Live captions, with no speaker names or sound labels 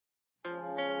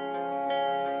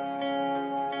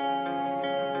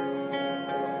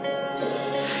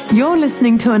You're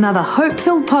listening to another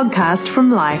hope-filled podcast from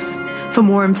Life. For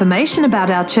more information about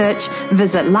our church,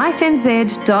 visit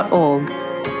lifenz.org.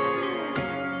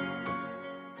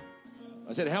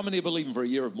 I said, how many are believing for a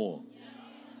year of more?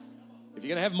 If you're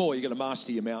going to have more, you're going to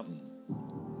master your mountain.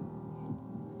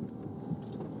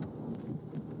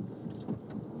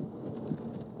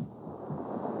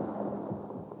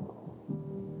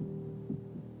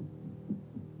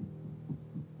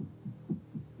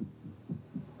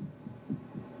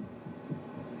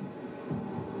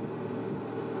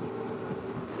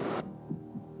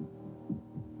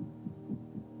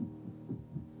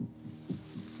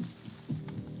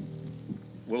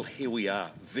 Well, here we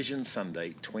are, Vision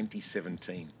Sunday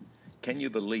 2017. Can you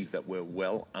believe that we're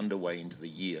well underway into the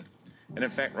year? And in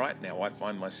fact, right now, I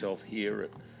find myself here at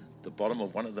the bottom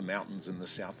of one of the mountains in the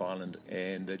South Island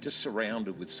and just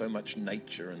surrounded with so much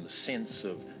nature and the sense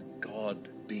of God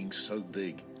being so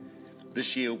big.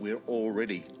 This year, we're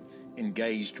already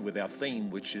engaged with our theme,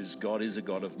 which is God is a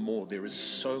God of more. There is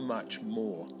so much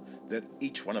more that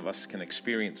each one of us can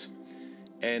experience.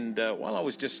 And while I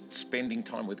was just spending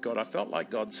time with God, I felt like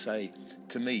God say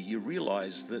to me, you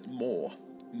realize that more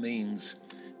means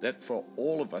that for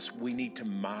all of us, we need to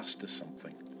master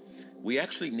something. We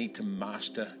actually need to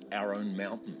master our own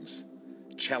mountains,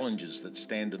 challenges that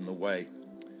stand in the way.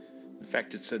 In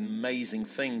fact, it's an amazing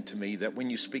thing to me that when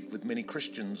you speak with many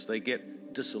Christians, they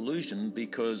get disillusioned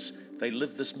because they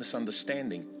live this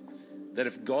misunderstanding that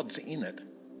if God's in it,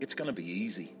 it's going to be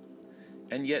easy.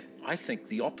 And yet, I think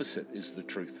the opposite is the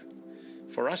truth.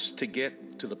 For us to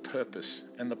get to the purpose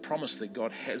and the promise that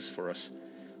God has for us,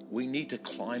 we need to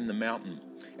climb the mountain.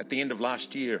 At the end of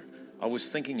last year, I was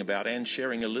thinking about and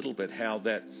sharing a little bit how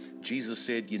that Jesus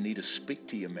said you need to speak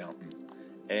to your mountain.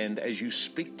 And as you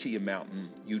speak to your mountain,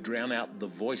 you drown out the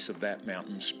voice of that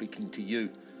mountain speaking to you.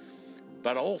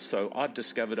 But also, I've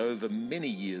discovered over many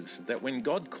years that when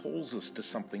God calls us to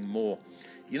something more,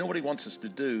 you know what he wants us to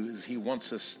do is he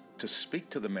wants us to speak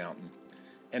to the mountain.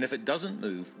 And if it doesn't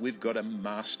move, we've got to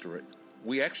master it.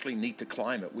 We actually need to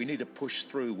climb it. We need to push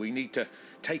through. We need to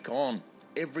take on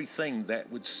everything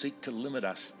that would seek to limit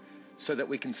us so that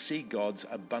we can see God's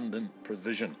abundant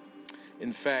provision.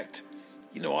 In fact,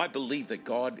 I believe that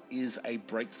God is a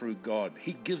breakthrough God.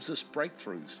 He gives us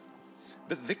breakthroughs.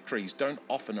 But victories don't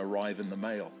often arrive in the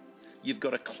mail. You've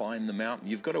got to climb the mountain.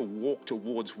 You've got to walk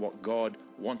towards what God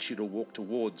wants you to walk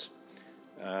towards.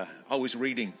 I was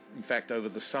reading, in fact, over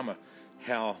the summer,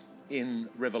 how in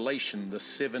Revelation, the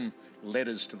 7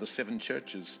 letters to the 7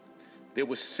 churches, there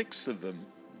were 6 of them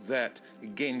that,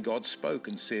 again, God spoke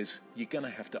and says, you're going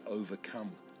to have to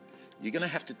overcome. You're going to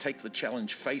have to take the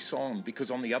challenge face on,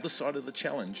 because on the other side of the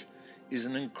challenge is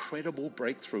an incredible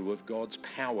breakthrough of God's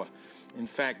power. In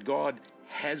fact, God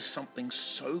has something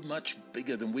so much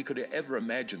bigger than we could ever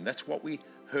imagine. That's what we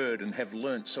heard and have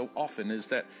learned so often, is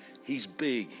that he's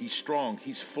big, he's strong,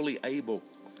 he's fully able.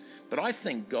 But I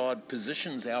think God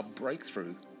positions our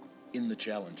breakthrough in the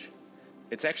challenge.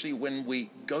 It's actually when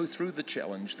we go through the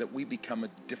challenge that we become a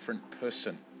different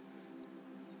person.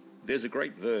 There's a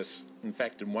great verse, in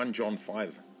fact, in 1 John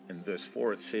 5 and verse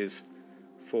 4, it says,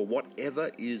 "For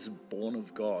whatever is born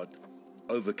of God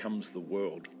overcomes the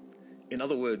world." In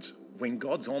other words, when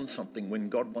God's on something, when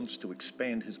God wants to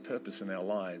expand his purpose in our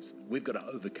lives, we've got to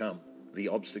overcome the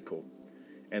obstacle.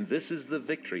 And this is the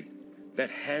victory that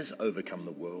has overcome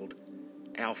the world,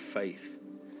 our faith.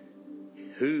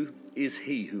 Who is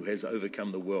he who has overcome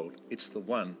the world? It's the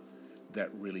one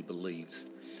that really believes.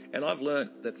 And I've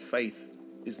learned that faith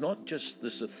is not just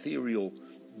this ethereal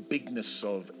bigness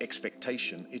of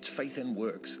expectation. It's faith in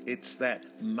works. It's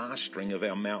that mastering of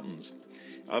our mountains.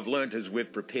 I've learned as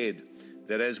we've prepared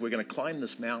that as we're going to climb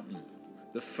this mountain,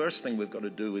 the first thing we've got to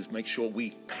do is make sure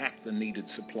we pack the needed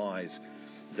supplies,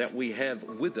 that we have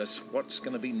with us what's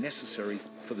going to be necessary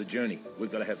for the journey.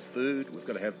 We've got to have food. We've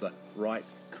got to have the right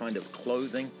kind of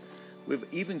clothing. We've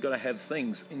even got to have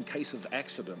things in case of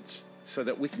accidents so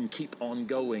that we can keep on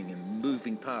going and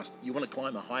moving past. You want to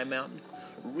climb a high mountain?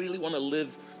 Really want to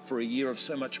live for a year of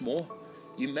so much more?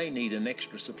 You may need an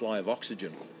extra supply of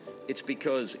oxygen. It's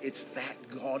because it's that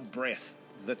God breath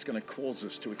that's going to cause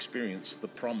us to experience the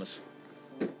promise.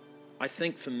 I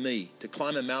think for me, to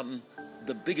climb a mountain,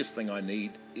 the biggest thing I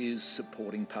need is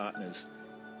supporting partners,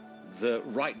 the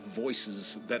right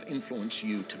voices that influence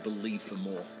you to believe for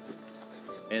more.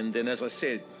 And then, as I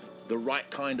said, the right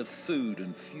kind of food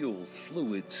and fuel,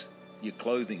 fluids, your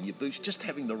clothing, your boots, just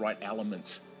having the right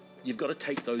elements. You've got to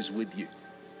take those with you.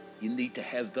 You need to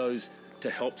have those to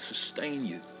help sustain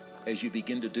you as you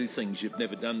begin to do things you've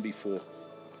never done before.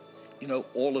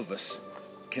 All of us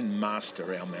can master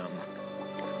our mountain.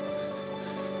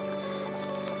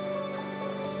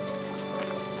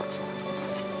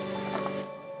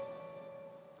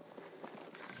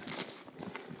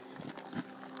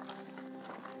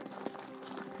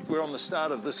 we're on the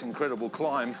start of this incredible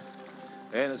climb,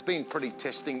 and it's been pretty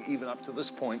testing even up to this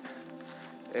point.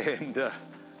 And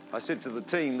I said to the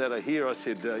team that are here, I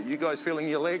said, you guys feeling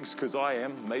your legs? Because I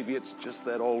am. Maybe it's just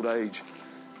that old age.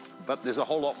 But there's a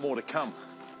whole lot more to come.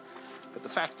 But the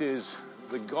fact is,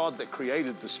 the God that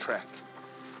created this track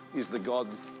is the God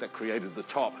that created the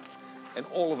top. And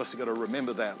all of us have got to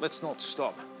remember that. Let's not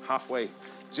stop halfway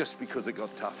just because it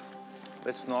got tough.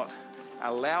 Let's not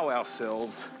allow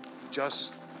ourselves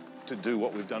just to do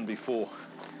what we've done before.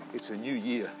 It's a new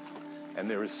year, and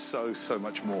there is so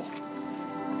much more.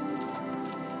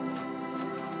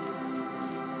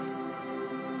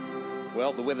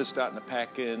 Well, the weather's starting to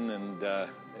pack in, and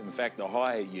in fact, the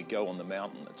higher you go on the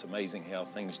mountain, it's amazing how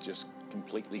things just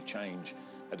completely change.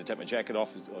 I had to take my jacket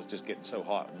off. I was just getting so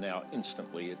hot, and now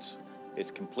instantly it's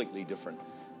completely different.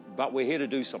 But we're here to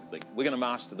do something. We're going to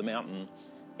master the mountain,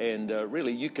 and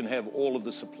really you can have all of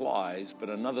the supplies, but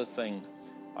another thing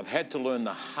I've had to learn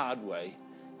the hard way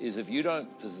is if you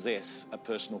don't possess a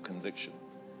personal conviction,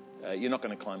 you're not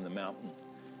going to climb the mountain.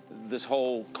 This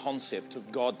whole concept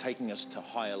of God taking us to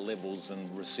higher levels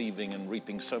and receiving and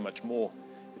reaping so much more,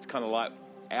 it's kind of like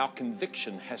our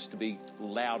conviction has to be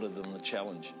louder than the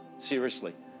challenge.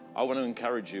 Seriously, I want to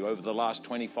encourage you. Over the last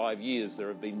 25 years, there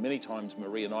have been many times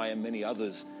Marie and I and many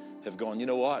others have gone, you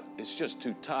know what, it's just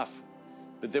too tough.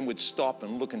 But then we'd stop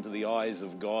and look into the eyes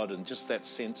of God and just that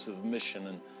sense of mission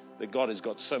and that God has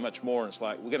got so much more. And it's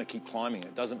like, we're going to keep climbing.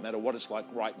 It doesn't matter what it's like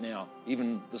right now,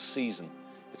 even this season.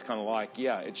 It's kind of like,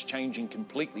 yeah, it's changing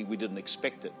completely. We didn't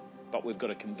expect it, but we've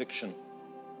got a conviction.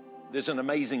 There's an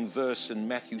amazing verse in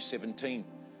Matthew 17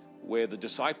 where the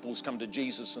disciples come to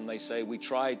Jesus and they say, we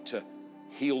tried to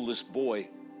heal this boy,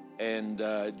 and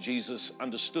Jesus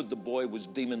understood the boy was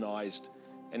demonized.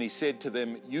 And he said to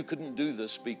them, you couldn't do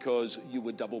this because you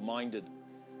were double-minded.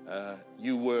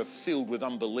 You were filled with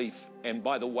unbelief. And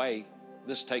by the way,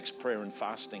 this takes prayer and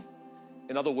fasting.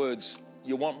 In other words,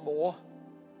 you want more?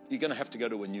 You're going to have to go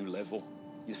to a new level.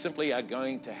 You simply are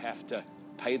going to have to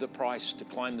pay the price to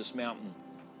climb this mountain.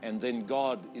 And then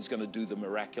God is going to do the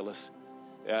miraculous.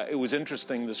 It was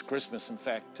interesting this Christmas. In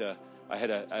fact, I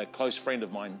had a close friend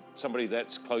of mine, somebody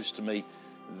that's close to me,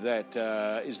 that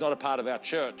is not a part of our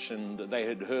church, and they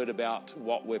had heard about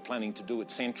what we're planning to do at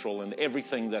Central and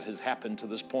everything that has happened to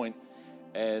this point.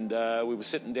 And we were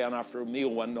sitting down after a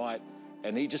meal one night,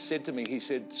 and he just said to me, he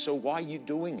said, so why are you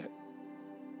doing it?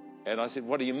 And I said,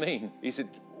 what do you mean? He said,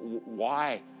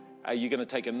 why are you going to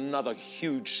take another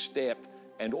huge step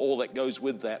and all that goes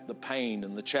with that, the pain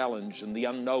and the challenge and the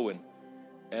unknown?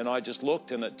 And I just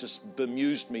looked, and it just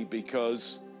bemused me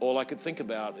because all I could think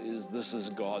about is this is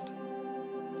God.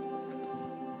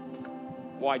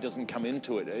 Why doesn't come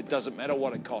into it? It doesn't matter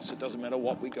what it costs. It doesn't matter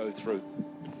what we go through.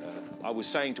 I was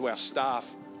saying to our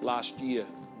staff last year,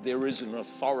 there is an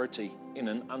authority in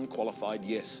an unqualified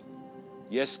yes.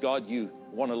 Yes, God, you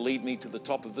want to lead me to the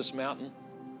top of this mountain?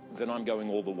 Then I'm going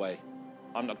all the way.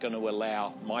 I'm not going to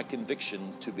allow my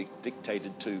conviction to be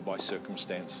dictated to by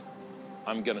circumstance.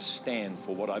 I'm going to stand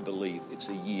for what I believe. It's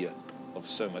a year of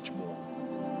so much more.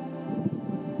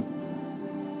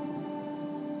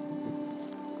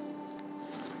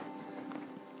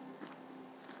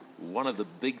 One of the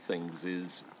big things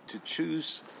is to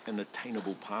choose an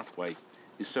attainable pathway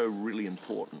is so really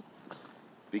important,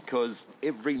 because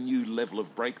every new level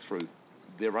of breakthrough,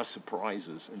 there are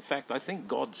surprises. In fact, I think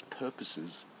God's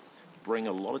purposes bring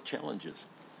a lot of challenges.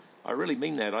 I really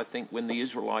mean that. I think when the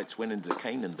Israelites went into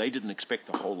Canaan, they didn't expect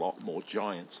a whole lot more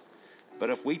giants. But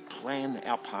if we plan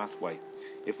our pathway,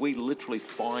 if we literally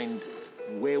find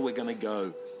where we're going to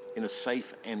go in a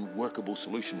safe and workable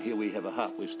solution. Here we have a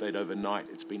hut. We've stayed overnight.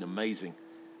 It's been amazing.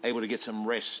 Able to get some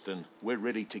rest, and we're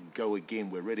ready to go again.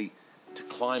 We're ready to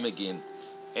climb again.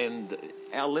 And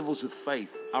our levels of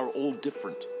faith are all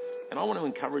different. And I want to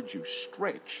encourage you,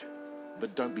 stretch,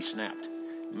 but don't be snapped.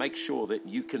 Make sure that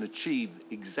you can achieve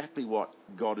exactly what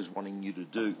God is wanting you to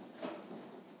do.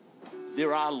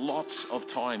 There are lots of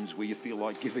times where you feel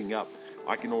like giving up.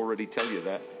 I can already tell you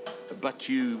that. But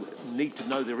you need to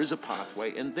know there is a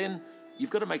pathway, and then you've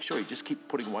got to make sure you just keep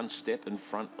putting one step in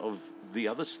front of the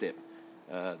other step.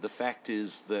 The fact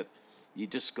is that you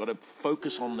just got to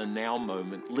focus on the now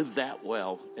moment, live that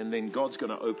well, and then God's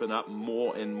going to open up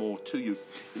more and more to you.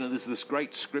 You know, there's this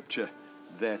great scripture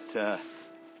that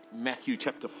Matthew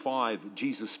chapter 5,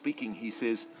 Jesus speaking, he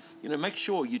says, you know, make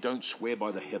sure you don't swear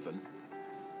by the heaven,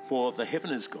 for the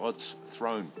heaven is God's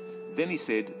throne. Then he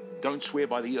said, don't swear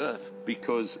by the earth,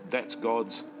 because that's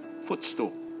God's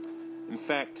footstool. In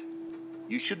fact,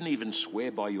 you shouldn't even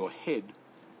swear by your head,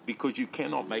 because you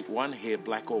cannot make one hair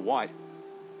black or white.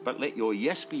 But let your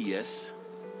yes be yes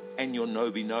and your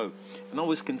no be no. And I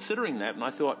was considering that, and I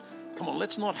thought, come on,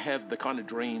 let's not have the kind of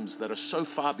dreams that are so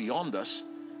far beyond us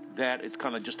that it's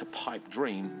kind of just a pipe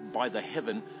dream by the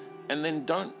heaven. And then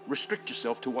don't restrict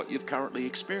yourself to what you've currently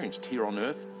experienced here on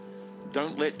earth.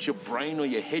 Don't let your brain or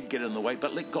your head get in the way,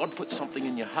 but let God put something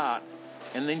in your heart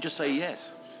and then just say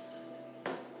yes.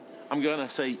 I'm going to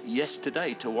say yes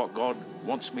today to what God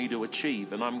wants me to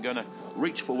achieve, and I'm going to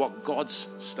reach for what God's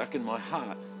stuck in my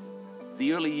heart.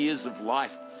 The early years of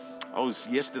life, I was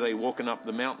yesterday walking up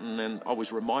the mountain and I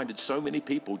was reminded so many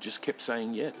people just kept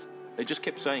saying yes. They just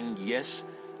kept saying yes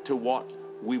to what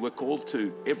we were called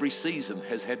to. Every season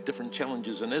has had different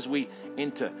challenges, and as we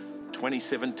enter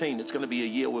 2017, it's going to be a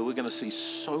year where we're going to see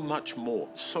so much more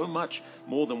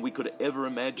than we could ever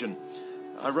imagine.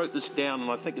 I wrote this down,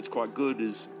 and I think it's quite good,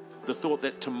 is the thought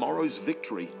that tomorrow's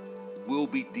victory will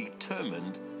be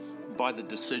determined by the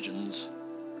decisions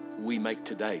we make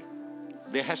today.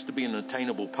 There has to be an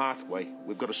attainable pathway.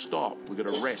 We've got to stop, we've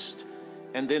got to rest,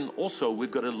 and then also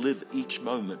we've got to live each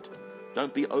moment.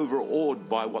 Don't be overawed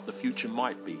by what the future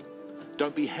might be.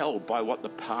 Don't be held by what the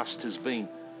past has been,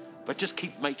 but just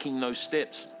keep making those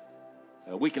steps.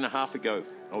 A week and a half ago,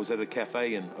 I was at a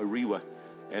cafe in Orewa,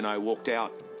 and I walked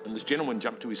out, and this gentleman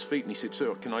jumped to his feet, and he said,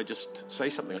 "Sir, can I just say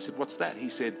something?" I said, "What's that?" He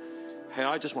said, "Hey,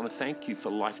 I just want to thank you for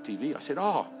Life TV." I said,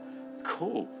 "Oh,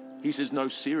 cool." He says, "No,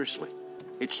 seriously,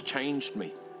 it's changed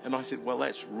me." And I said, "Well,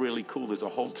 that's really cool. There's a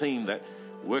whole team that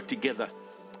work together."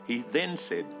 He then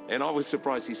said, and I was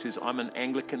surprised, he says, "I'm an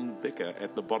Anglican vicar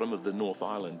at the bottom of the North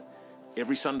Island.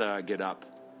 Every Sunday I get up,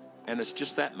 and it's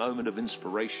just that moment of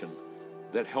inspiration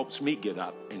that helps me get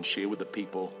up and share with the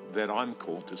people that I'm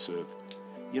called to serve."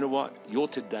 You know what? Your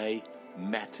today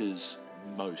matters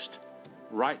most.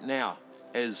 Right now,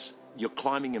 as you're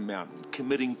climbing a mountain,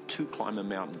 committing to climb a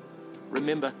mountain,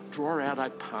 remember, draw out a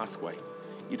pathway.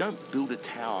 You don't build a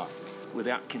tower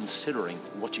without considering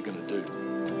what you're going to do.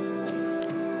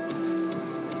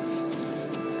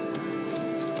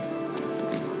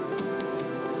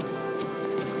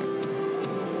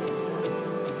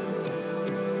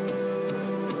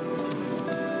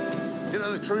 You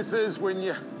know, the truth is, when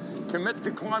you commit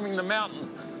to climbing the mountain,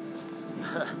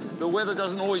 the weather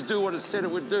doesn't always do what it said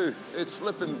it would do. It's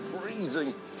flipping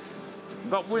freezing.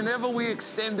 But whenever we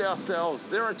extend ourselves,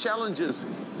 there are challenges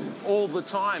all the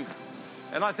time.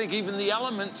 And I think even the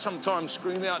elements sometimes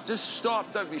scream out, "Just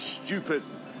stop, don't be stupid."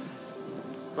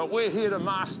 But we're here to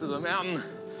master the mountain.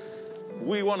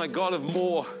 We want a God of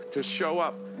more to show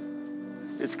up.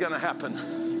 It's going to happen.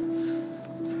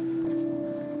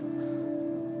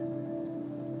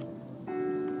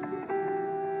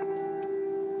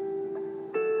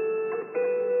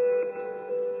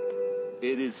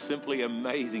 It is simply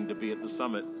amazing to be at the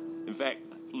summit. In fact,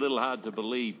 a little hard to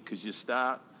believe, because you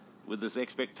start with this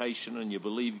expectation and you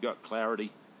believe you've got clarity.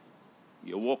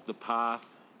 You walk the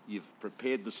path, you've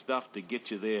prepared the stuff to get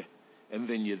you there, and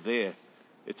then you're there.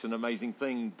 It's an amazing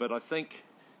thing. But I think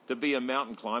to be a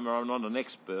mountain climber, I'm not an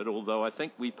expert, although I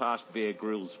think we passed Bear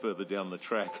Grylls further down the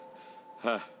track,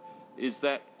 is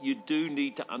that you do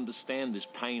need to understand this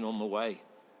pain on the way,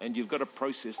 and you've got to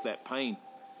process that pain.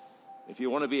 If you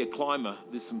want to be a climber,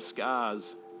 there's some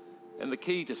scars. And the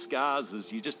key to scars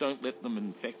is you just don't let them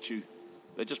infect you.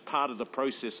 They're just part of the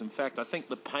process. In fact, I think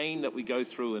the pain that we go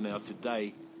through in our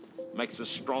today makes us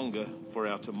stronger for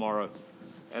our tomorrow.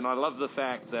 And I love the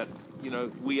fact that, you know,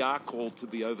 we are called to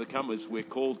be overcomers. We're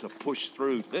called to push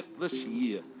through. Let this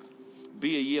year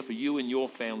be a year for you and your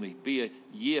family. Be a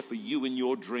year for you and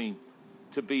your dream.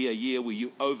 To be a year where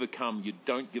you overcome, you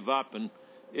don't give up, and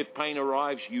if pain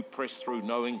arrives, you press through,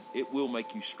 knowing it will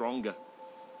make you stronger.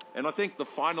 And I think the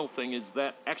final thing is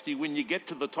that actually when you get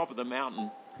to the top of the mountain,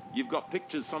 you've got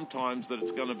pictures sometimes that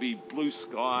it's going to be blue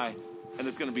sky and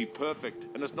it's going to be perfect.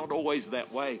 And it's not always that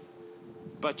way.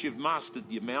 But you've mastered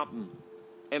your mountain.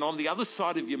 And on the other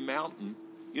side of your mountain,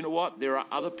 you know what? There are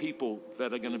other people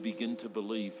that are going to begin to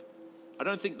believe. I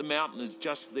don't think the mountain is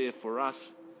just there for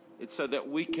us. It's so that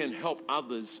we can help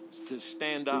others to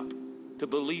stand up, to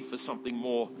believe for something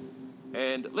more.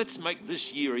 And let's make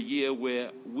this year a year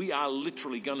where we are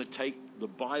literally going to take the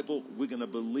Bible, we're going to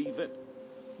believe it.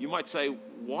 You might say,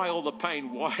 why all the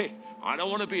pain? Why? I don't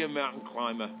want to be a mountain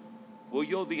climber. Well,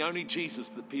 you're the only Jesus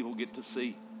that people get to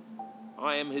see.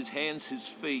 I am his hands, his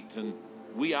feet, and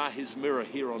we are his mirror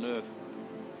here on earth.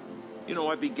 You know,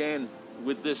 I began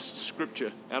with this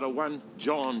scripture out of 1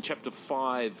 John chapter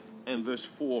 5 and verse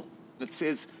 4. It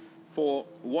says, "For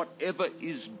whatever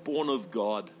is born of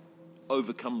God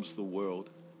overcomes the world."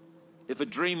 If a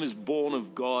dream is born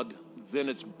of God, then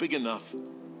it's big enough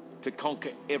to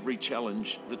conquer every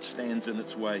challenge that stands in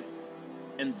its way.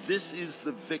 And this is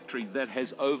the victory that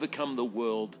has overcome the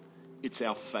world, It's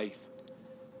our faith.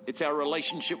 It's our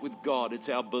relationship with God. It's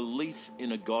our belief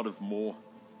in a God of more.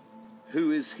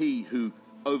 Who is he who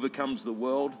overcomes the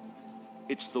world?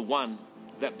 It's the one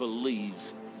that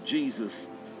believes Jesus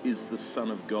is the Son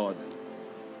of God.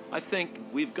 I think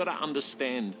we've got to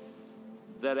understand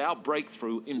that our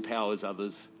breakthrough empowers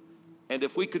others. And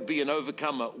if we could be an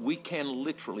overcomer, we can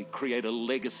literally create a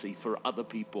legacy for other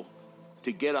people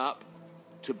to get up,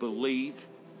 to believe.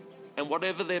 And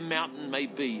whatever their mountain may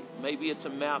be, maybe it's a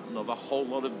mountain of a whole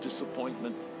lot of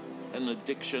disappointment and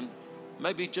addiction,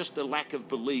 maybe just a lack of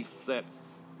belief that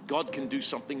God can do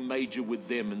something major with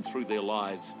them and through their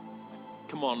lives.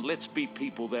 Come on, let's be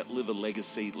people that live a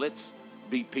legacy. Let's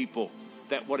be people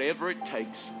that whatever it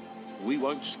takes, we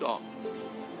won't stop.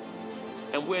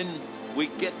 And when we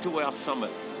get to our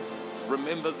summit,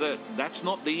 remember that that's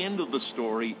not the end of the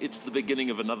story. It's the beginning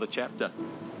of another chapter,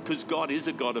 because God is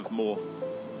a God of more.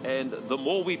 And the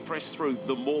more we press through,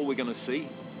 the more we're going to see.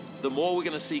 The more we're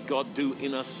going to see God do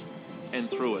in us and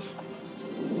through us.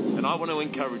 And I want to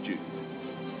encourage you,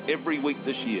 every week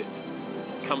this year,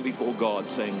 come before God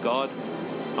saying, God,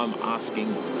 I'm asking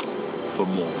for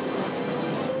more.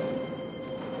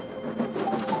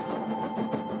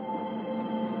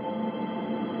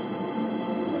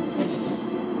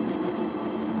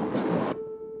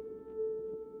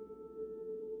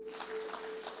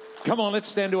 Come on, let's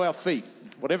stand to our feet.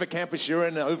 Whatever campus you're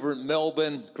in, over in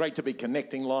Melbourne, great to be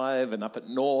connecting live, and up at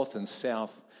North and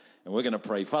South. And we're going to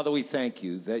pray. Father, we thank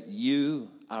you that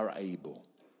you are able.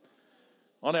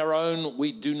 On our own,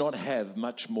 we do not have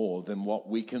much more than what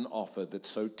we can offer that's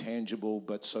so tangible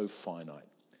but so finite.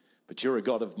 But you're a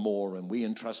God of more, and we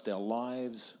entrust our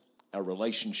lives, our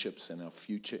relationships, and our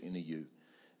future into you.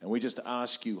 And we just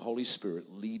ask you, Holy Spirit,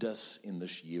 lead us in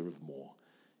this year of more.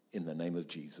 In the name of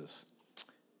Jesus.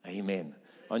 Amen.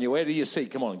 On your way to your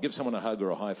seat, come on, give someone a hug or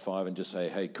a high five and just say,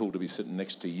 hey, cool to be sitting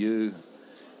next to you.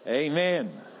 Amen.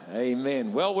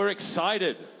 Amen. Well, we're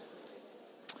excited.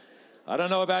 I don't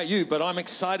know about you, but I'm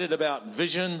excited about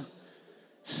Vision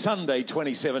Sunday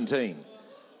 2017.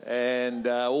 And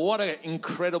what an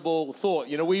incredible thought.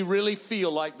 You know, we really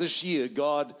feel like this year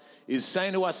God is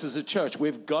saying to us as a church,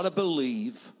 we've got to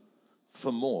believe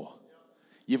for more.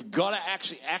 You've got to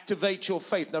actually activate your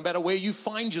faith no matter where you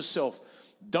find yourself.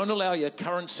 Don't allow your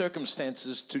current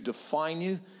circumstances to define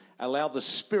you. Allow the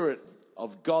Spirit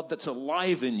of God that's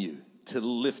alive in you to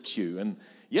lift you. And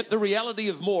yet the reality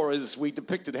of more, as we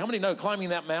depicted, how many know climbing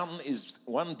that mountain is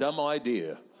one dumb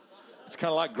idea? It's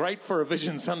kind of like great for a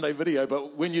Vision Sunday video,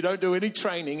 but when you don't do any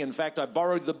training, in fact, I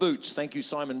borrowed the boots. Thank you,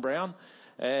 Simon Brown.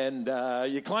 And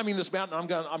you're climbing this mountain.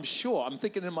 I'm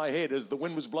thinking in my head as the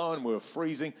wind was blowing, we were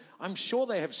freezing. I'm sure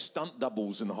they have stunt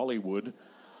doubles in Hollywood.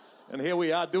 And here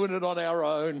we are doing it on our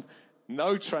own,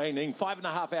 no training,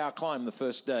 5.5 hour climb the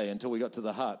first day until we got to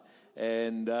the hut.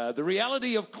 And the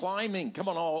reality of climbing, come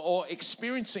on, or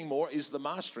experiencing more is the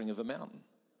mastering of the mountain.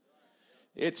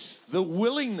 It's the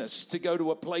willingness to go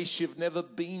to a place you've never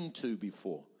been to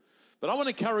before. But I want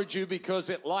to encourage you because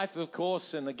at Life, of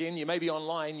course, and again, you may be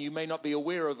online, you may not be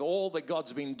aware of all that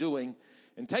God's been doing.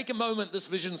 And take a moment this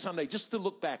Vision Sunday just to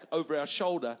look back over our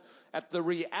shoulder at the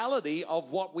reality of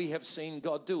what we have seen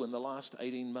God do in the last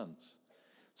 18 months.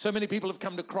 So many people have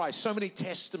come to Christ, so many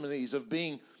testimonies of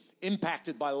being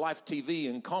impacted by Life TV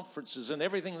and conferences and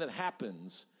everything that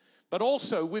happens. But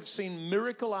also we've seen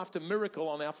miracle after miracle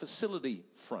on our facility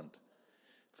front.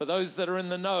 For those that are in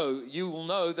the know, you will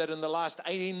know that in the last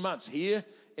 18 months here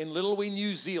in Littlewee,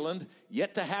 New Zealand,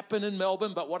 yet to happen in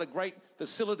Melbourne, but what a great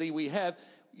facility we have.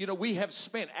 You know, we have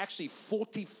spent actually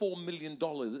 $44 million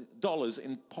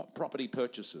in property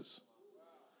purchases.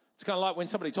 It's kind of like when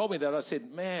somebody told me that, I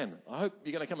said, man, I hope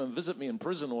you're going to come and visit me in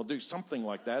prison or do something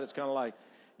like that. It's kind of like,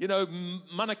 you know,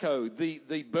 Monaco, the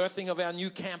birthing of our new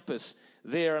campus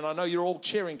there. And I know you're all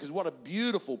cheering because what a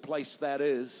beautiful place that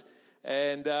is.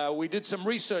 And we did some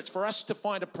research for us to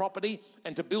find a property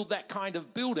and to build that kind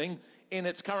of building in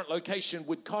its current location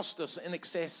would cost us in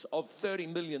excess of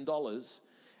 $30 million.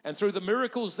 And through the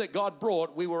miracles that God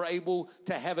brought, we were able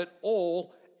to have it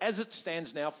all, as it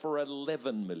stands now, for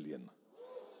 $11 million.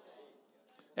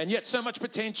 And yet so much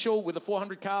potential with the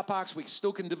 400 car parks. We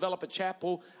still can develop a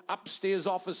chapel, upstairs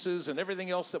offices, and everything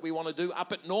else that we want to do.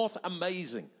 Up at North,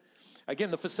 amazing.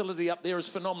 Again, the facility up there is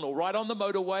phenomenal, right on the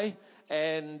motorway.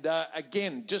 And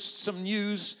again, just some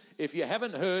news, if you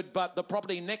haven't heard, but the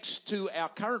property next to our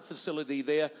current facility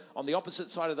there on the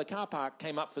opposite side of the car park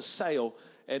came up for sale.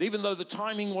 And even though the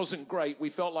timing wasn't great, we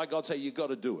felt like God said, you've got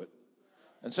to do it.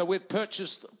 And so we've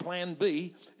purchased Plan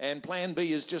B, and Plan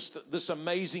B is just this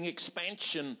amazing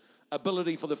expansion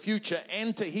ability for the future,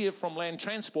 and to hear from Land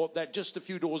Transport that just a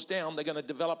few doors down, they're going to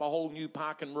develop a whole new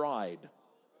park and ride,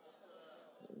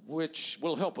 which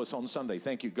will help us on Sunday.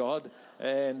 Thank you, God.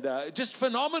 And just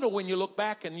phenomenal when you look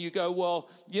back and you go, well,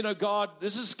 you know, God,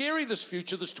 this is scary, this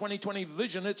future, this 2020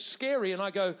 vision. It's scary. And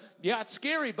I go, yeah, it's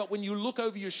scary. But when you look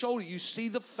over your shoulder, you see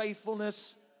the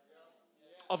faithfulness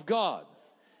of God.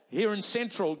 Here in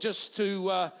Central,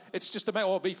 it's just about,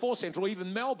 or before Central,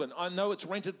 even Melbourne. I know it's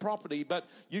rented property, but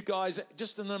you guys,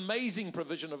 just an amazing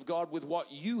provision of God with what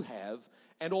you have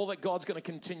and all that God's going to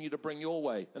continue to bring your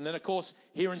way. And then, of course,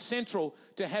 here in Central,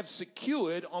 to have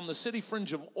secured on the city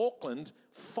fringe of Auckland,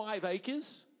 5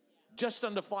 acres, just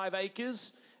under 5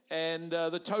 acres, and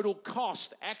the total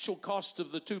cost, actual cost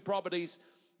of the two properties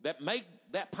that make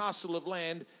that parcel of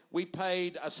land, we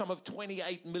paid a sum of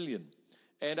 $28 million.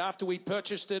 And after we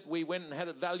purchased it, we went and had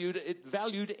it valued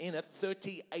in at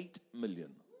 $38 million.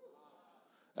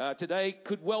 Today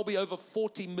could well be over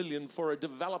 $40 million for a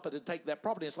developer to take that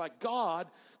property. It's like, God,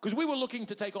 because we were looking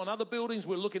to take on other buildings.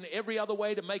 We were looking every other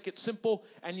way to make it simple.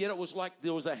 And yet it was like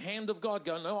there was a hand of God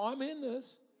going, no, I'm in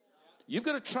this. You've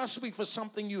got to trust me for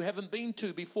something you haven't been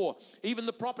to before. Even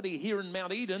the property here in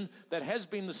Mount Eden that has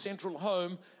been the central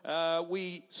home,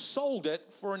 we sold it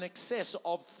for an excess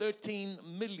of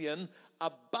 $13 million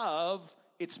above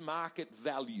its market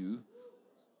value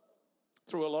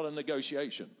through a lot of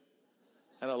negotiation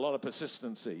and a lot of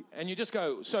persistency. And you just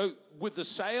go, so with the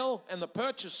sale and the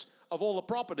purchase of all the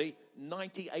property,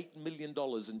 $98 million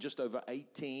in just over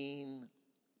 18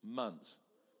 months.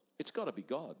 It's got to be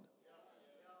God.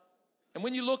 And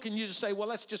when you look and you just say, well,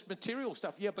 that's just material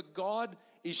stuff. Yeah, but God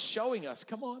is showing us,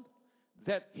 come on,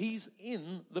 that he's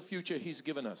in the future he's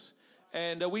given us.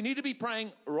 And we need to be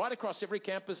praying right across every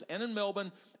campus and in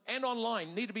Melbourne and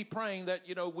online. Need to be praying that,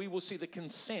 you know, we will see the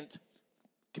consent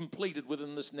completed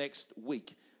within this next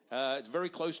week. It's very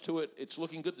close to it. It's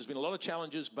looking good. There's been a lot of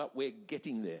challenges, but we're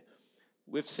getting there.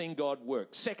 We've seen God work.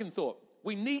 Second thought,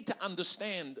 we need to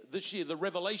understand this year the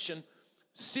revelation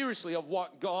seriously of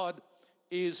what God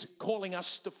is calling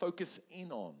us to focus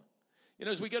in on. You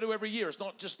know, as we go to every year, it's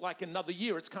not just like another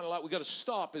year. It's kind of like we've got to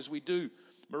stop as we do.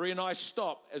 Maria and I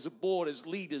stop as a board, as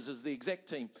leaders, as the exec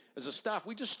team, as a staff.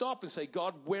 We just stop and say,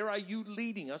 God, where are you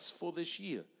leading us for this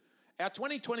year? Our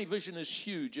 2020 vision is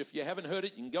huge. If you haven't heard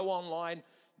it, you can go online.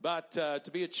 But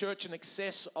to be a church in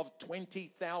excess of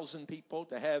 20,000 people,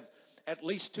 to have at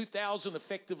least 2,000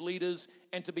 effective leaders,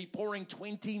 and to be pouring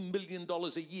 $20 million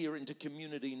a year into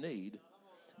community need.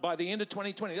 By the end of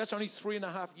 2020, that's only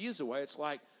 3.5 years away. It's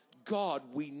like, God,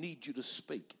 we need you to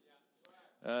speak.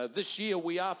 This year,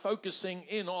 we are focusing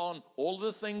in on all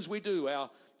the things we do,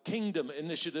 our kingdom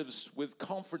initiatives with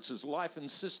conferences, Life and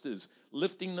Sisters,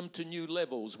 lifting them to new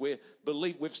levels. We've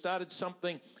started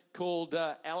something called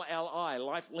LLI,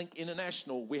 Life Link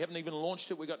International. We haven't even launched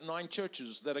it. We've got 9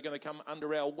 churches that are going to come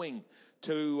under our wing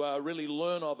to really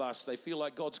learn of us. They feel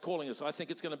like God's calling us. I think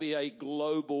it's going to be a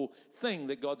global thing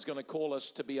that God's going to call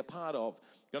us to be a part of.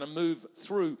 Going to move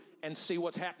through and see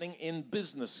what's happening in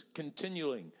business,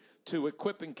 continuing to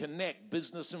equip and connect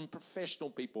business and professional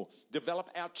people,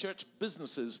 develop our church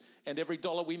businesses, and every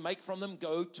dollar we make from them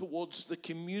go towards the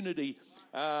community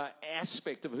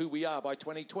aspect of who we are by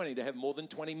 2020, to have more than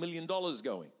 $20 million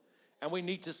going. And we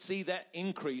need to see that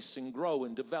increase and grow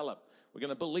and develop. We're going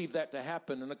to believe that to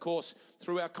happen. And of course,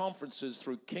 through our conferences,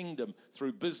 through kingdom,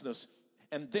 through business,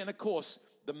 and then of course,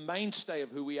 the mainstay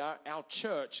of who we are, our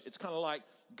church. It's kind of like,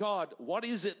 God, what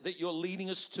is it that you're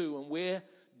leading us to, and where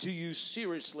do you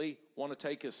seriously want to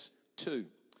take us to?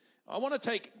 I want to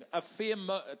take a fair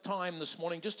time this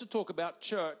morning just to talk about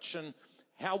church and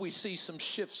how we see some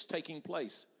shifts taking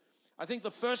place. I think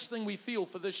the first thing we feel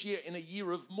for this year, in a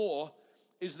year of more,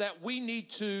 is that we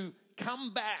need to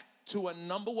come back to a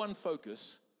number one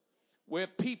focus where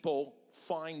people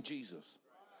find Jesus.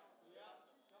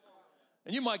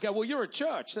 And you might go, well, you're a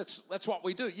church. That's what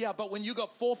we do. Yeah, but when you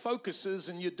got 4 focuses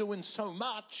and you're doing so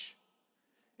much,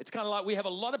 it's kind of like we have a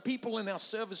lot of people in our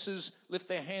services lift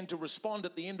their hand to respond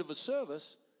at the end of a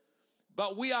service,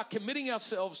 but we are committing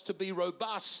ourselves to be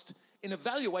robust in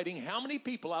evaluating how many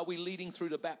people are we leading through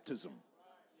to baptism.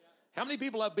 How many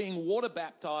people are being water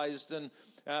baptized? And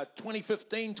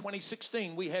 2015,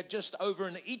 2016, we had just over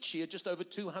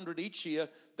 200 each year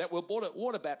that were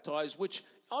water baptized, which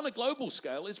on a global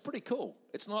scale is pretty cool.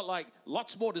 It's not like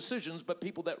lots more decisions, but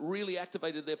people that really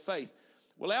activated their faith.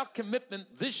 Well, our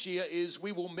commitment this year is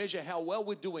we will measure how well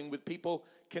we're doing with people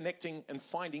connecting and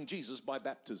finding Jesus by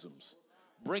baptisms,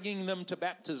 bringing them to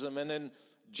baptism. And in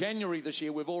January this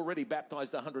year, we've already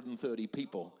baptized 130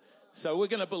 people. So we're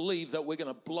going to believe that we're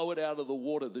going to blow it out of the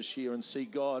water this year and see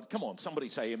God. Come on, somebody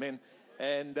say amen.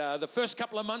 And the first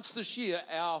couple of months this year,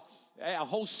 our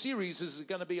whole series is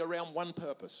going to be around one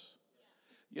purpose.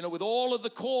 You know, with all of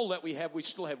the call that we have, we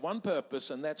still have one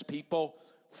purpose, and that's people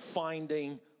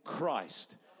finding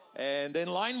Christ. And in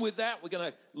line with that, we're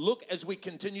going to look as we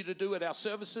continue to do at our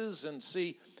services and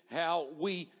see how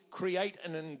we create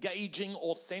an engaging,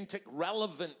 authentic,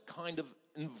 relevant kind of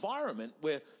environment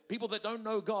where people that don't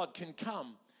know God can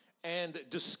come and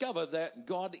discover that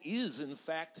God is, in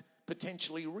fact,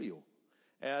 potentially real.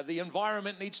 The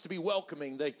environment needs to be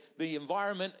welcoming. The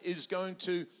environment is going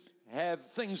to have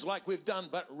things like we've done,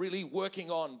 but really working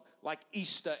on like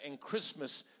Easter and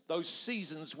Christmas, those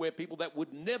seasons where people that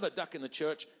would never duck in the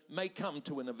church may come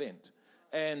to an event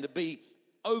and be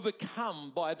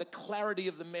overcome by the clarity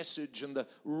of the message and the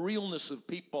realness of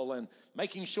people, and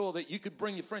making sure that you could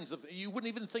bring your friends. You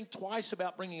wouldn't even think twice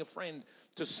about bringing a friend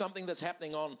to something that's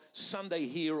happening on Sunday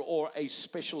here or a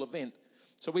special event.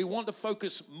 So we want to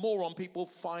focus more on people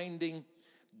finding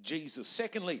Jesus.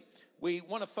 Secondly, we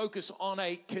want to focus on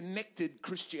a connected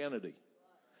Christianity.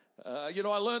 I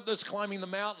learned this climbing the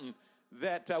mountain,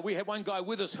 that we had one guy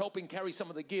with us helping carry some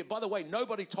of the gear. By the way,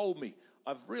 nobody told me.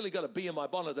 I've really got a bee in my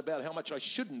bonnet about how much I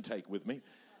shouldn't take with me.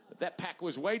 That pack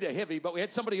was way too heavy, but we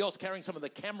had somebody else carrying some of the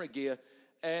camera gear.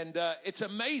 And it's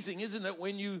amazing, isn't it,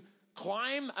 when you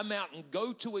climb a mountain,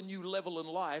 go to a new level in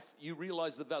life, you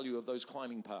realize the value of those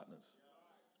climbing partners.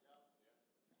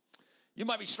 You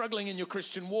might be struggling in your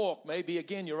Christian walk. Maybe,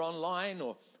 again, you're online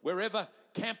or wherever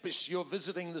campus you're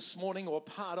visiting this morning or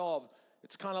part of.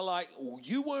 It's kind of like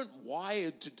you weren't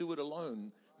wired to do it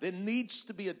alone. There needs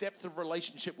to be a depth of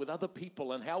relationship with other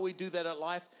people. And how we do that at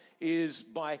Life is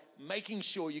by making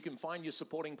sure you can find your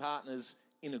supporting partners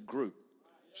in a group.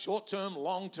 Short-term,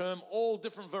 long-term, all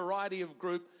different variety of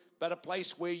group, but a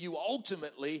place where you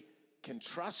ultimately can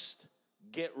trust,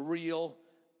 get real,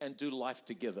 and do life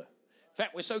together. In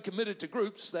fact, we're so committed to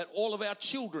groups that all of our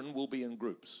children will be in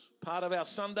groups. Part of our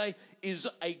Sunday is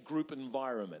a group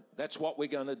environment. That's what we're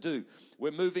going to do.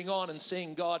 We're moving on and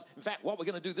seeing God. In fact, what we're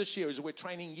going to do this year is we're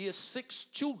training year 6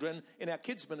 children in our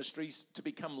kids' ministries to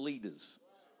become leaders,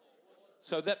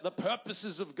 so that the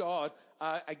purposes of God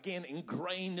are, again,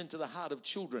 ingrained into the heart of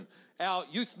children. Our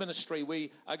youth ministry,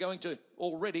 we are going to,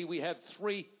 already we have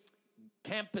 3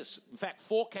 campus, in fact,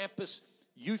 4 campus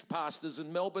youth pastors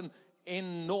in Melbourne,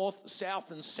 in North, South,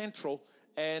 and Central.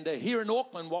 And here in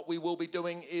Auckland, what we will be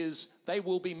doing is they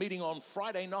will be meeting on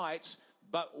Friday nights,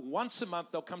 but once a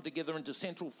month they'll come together into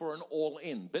Central for an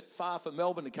all-in. Bit far for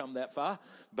Melbourne to come that far,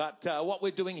 but what we're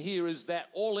doing here is that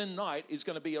all-in night is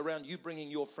going to be around you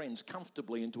bringing your friends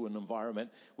comfortably into an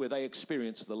environment where they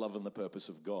experience the love and the purpose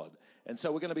of God. And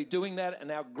so we're going to be doing that,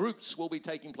 and our groups will be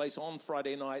taking place on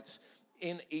Friday nights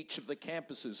in each of the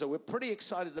campuses. So we're pretty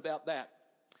excited about that.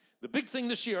 The big thing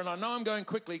this year, and I know I'm going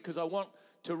quickly because I want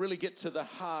to really get to the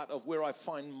heart of where I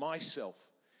find myself,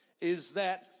 is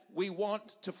that we want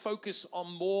to focus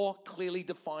on more clearly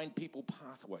defined people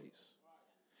pathways.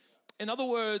 In other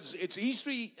words, it's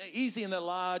easy in a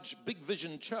large, big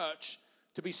vision church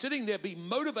to be sitting there, be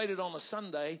motivated on a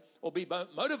Sunday or be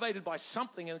motivated by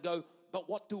something and go, but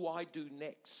what do I do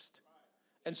next?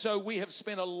 And so we have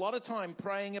spent a lot of time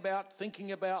praying about,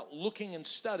 thinking about, looking and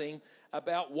studying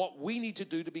about what we need to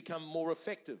do to become more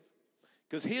effective.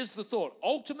 Because here's the thought.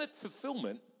 Ultimate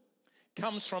fulfillment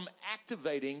comes from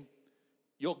activating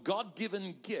your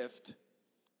God-given gift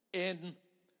in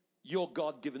your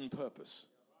God-given purpose.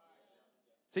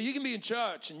 So you can be in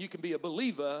church and you can be a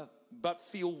believer, but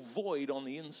feel void on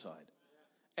the inside.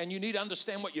 And you need to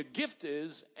understand what your gift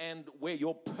is and where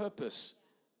your purpose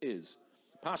is.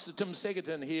 Pastor Tim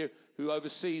Segerton here, who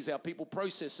oversees our people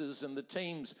processes and the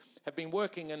teams, have been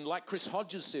working. And like Chris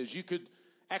Hodges says, you could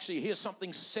actually hear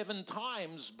something 7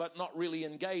 times, but not really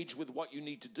engage with what you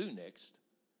need to do next.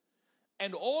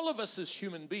 And all of us as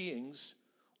human beings,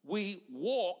 we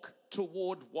walk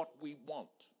toward what we want.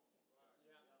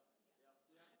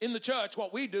 In the church,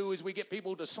 what we do is we get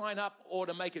people to sign up or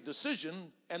to make a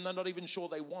decision, and they're not even sure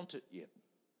they want it yet.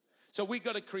 So we've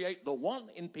got to create the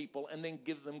want in people and then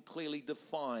give them clearly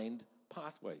defined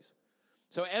pathways.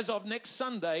 So as of next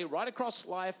Sunday, right across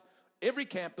Life, every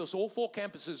campus, all 4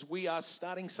 campuses, we are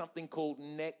starting something called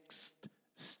Next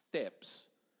Steps.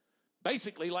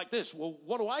 Basically like this. Well,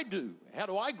 what do I do? How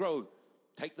do I grow?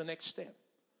 Take the next step.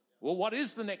 Well, what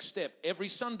is the next step? Every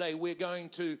Sunday, we're going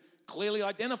to clearly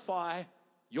identify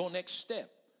your next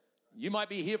step. You might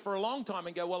be here for a long time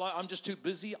and go, well, I'm just too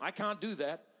busy. I can't do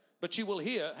that. But you will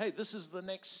hear, hey, this is the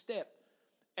next step.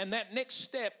 And that next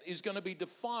step is going to be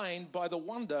defined by the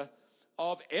wonder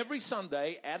of every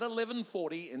Sunday at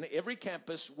 11:40 in every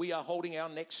campus, we are holding our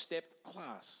next step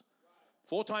class.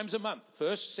 4 times a month,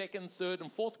 first, second, third,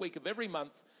 and fourth week of every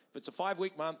month. If it's a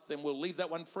 5-week month, then we'll leave that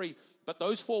one free. But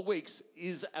those 4 weeks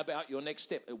is about your next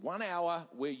step. 1 hour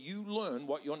where you learn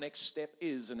what your next step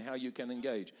is and how you can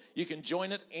engage. You can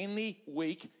join it any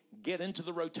week, get into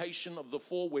the rotation of the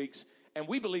 4 weeks, and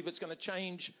we believe it's going to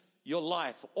change your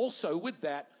life. Also with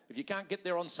that, if you can't get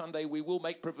there on Sunday, we will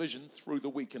make provision through the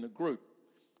week in a group.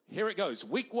 Here it goes.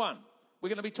 Week 1, we're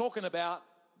going to be talking about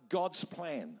God's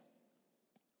plan.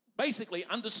 Basically,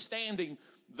 understanding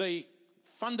the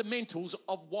fundamentals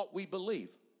of what we believe.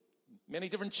 Many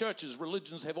different churches,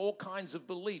 religions have all kinds of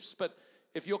beliefs, but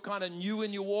if you're kind of new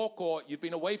in your walk or you've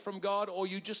been away from God or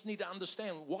you just need to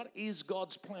understand what is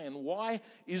God's plan, why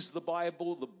is the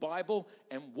Bible,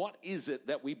 and what is it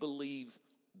that we believe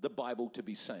the Bible to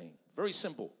be saying? Very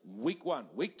simple. Week 1.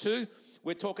 Week 2,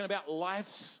 we're talking about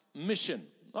life's mission.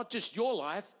 Not just your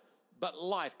life, but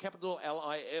life, capital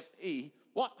L-I-F-E.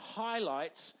 What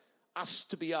highlights us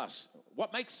to be us?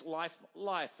 What makes life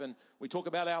life? And we talk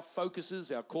about our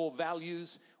focuses, our core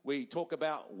values. We talk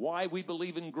about why we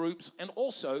believe in groups, and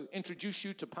also introduce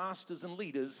you to pastors and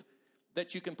leaders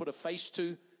that you can put a face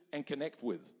to and connect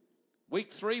with.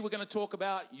 Week 3, we're going to talk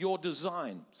about your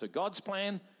design. So God's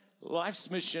plan,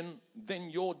 life's mission, then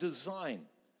your design.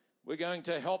 We're going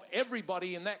to help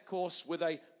everybody in that course with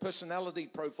a personality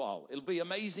profile. It'll be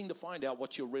amazing to find out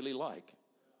what you're really like.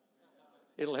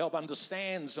 It'll help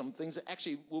understand some things. It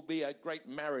actually will be a great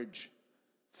marriage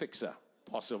fixer,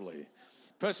 possibly.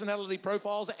 Personality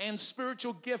profiles and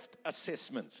spiritual gift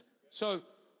assessments. So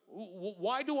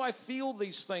why do I feel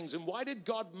these things? And why did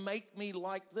God make me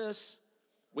like this?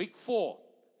 Week 4,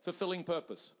 fulfilling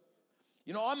purpose.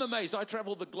 You know, I'm amazed. I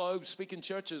travel the globe, speak in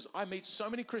churches. I meet so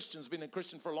many Christians, been a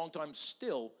Christian for a long time,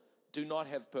 still do not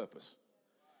have purpose.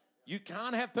 You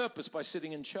can't have purpose by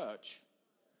sitting in church.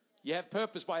 You have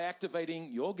purpose by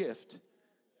activating your gift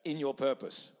in your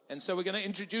purpose. And so we're going to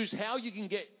introduce how you can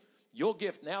get your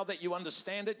gift now that you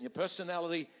understand it and your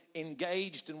personality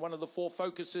engaged in one of the 4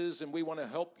 focuses. And we want to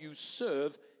help you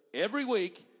serve every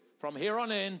week. From here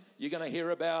on in, you're going to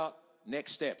hear about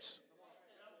next steps.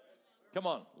 Come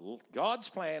on. God's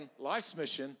plan, life's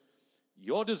mission,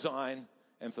 your design,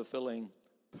 and fulfilling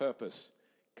purpose.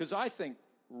 Because I think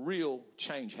real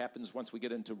change happens once we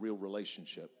get into real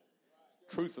relationship.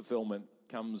 True fulfillment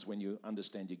comes when you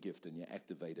understand your gift and you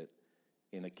activate it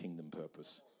in a kingdom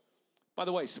purpose. By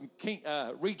the way, some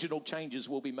regional changes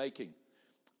we'll be making.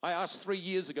 I asked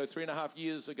 3.5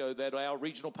 years ago, that our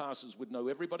regional pastors would know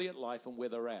everybody at Life and where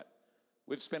they're at.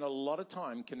 We've spent a lot of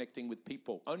time connecting with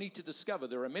people, only to discover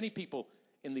there are many people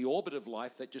in the orbit of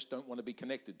Life that just don't want to be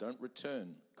connected, don't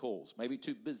return calls, maybe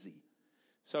too busy.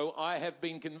 So I have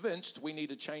been convinced we need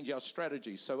to change our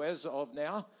strategy. So as of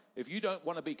now, if you don't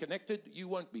want to be connected, you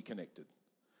won't be connected.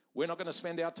 We're not going to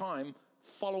spend our time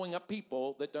following up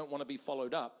people that don't want to be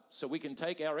followed up, so we can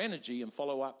take our energy and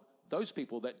follow up those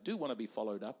people that do want to be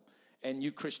followed up and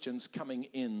new Christians coming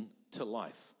in to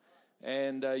Life.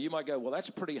 And you might go, well, that's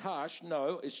pretty harsh.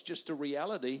 No, it's just a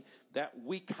reality that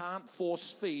we can't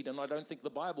force feed. And I don't think the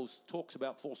Bible talks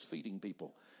about force feeding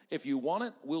people. If you want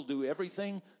it, we'll do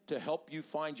everything to help you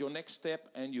find your next step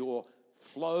and your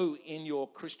flow in your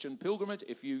Christian pilgrimage.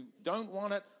 If you don't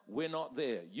want it, we're not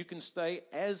there. You can stay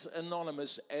as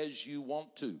anonymous as you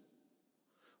want to.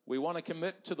 We want to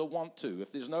commit to the want to.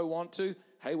 If there's no want to,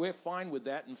 hey, we're fine with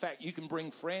that. In fact, you can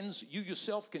bring friends. You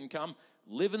yourself can come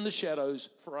live in the shadows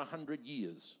for 100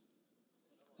 years.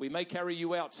 We may carry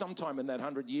you out sometime in that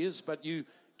 100 years, but you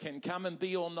can come and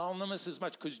be anonymous as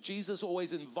much, because Jesus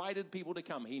always invited people to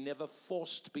come. He never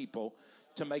forced people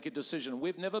to make a decision.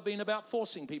 We've never been about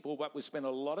forcing people, but we spent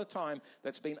a lot of time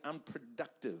that's been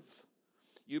unproductive.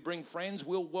 You bring friends,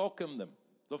 we'll welcome them.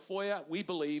 The foyer, we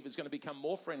believe, is going to become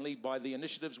more friendly by the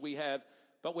initiatives we have,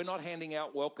 but we're not handing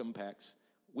out welcome packs.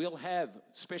 We'll have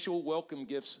special welcome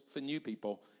gifts for new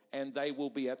people, and they will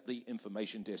be at the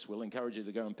information desk. We'll encourage you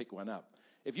to go and pick one up.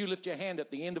 If you lift your hand at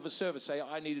the end of a service, say,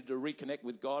 I needed to reconnect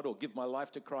with God or give my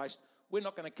life to Christ, we're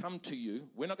not going to come to you.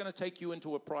 We're not going to take you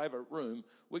into a private room.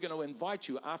 We're going to invite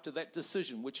you after that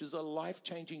decision, which is a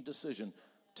life-changing decision,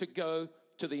 to go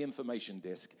to the information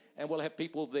desk. And we'll have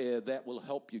people there that will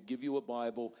help you, give you a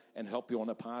Bible and help you on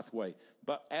a pathway.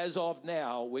 But as of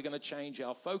now, we're going to change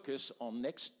our focus on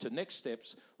next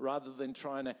steps, rather than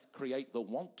trying to create the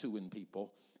want to in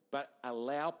people, but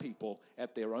allow people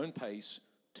at their own pace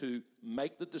to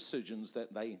make the decisions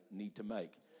that they need to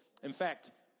make. In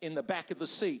fact, in the back of the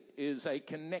seat is a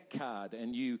Connect card,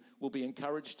 and you will be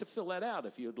encouraged to fill that out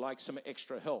if you'd like some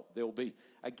extra help. There will be,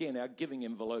 again, our giving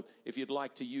envelope if you'd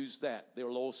like to use that. There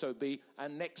will also be a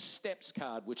Next Steps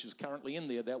card, which is currently in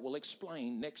there, that will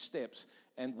explain next steps,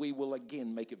 and we will,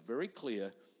 again, make it very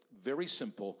clear, very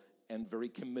simple, and very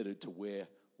committed to where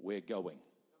we're going.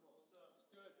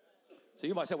 So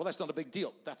you might say, well, that's not a big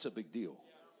deal. That's a big deal.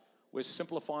 We're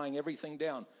simplifying everything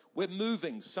down. We're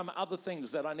moving some other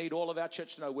things that I need all of our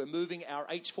church to know. We're moving our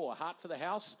H4, Heart for the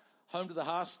House, Home for the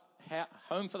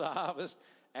Harvest,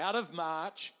 out of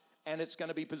March, and it's going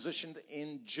to be positioned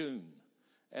in June.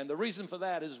 And the reason for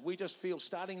that is we just feel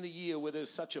starting the year where there's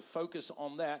such a focus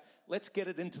on that, let's get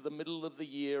it into the middle of the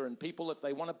year. And people, if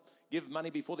they want to give money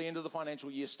before the end of the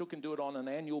financial year, still can do it on an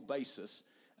annual basis.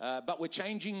 But we're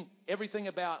changing everything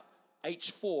about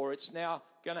H4. It's now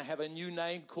going to have a new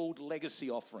name called Legacy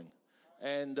Offering.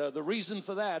 And the reason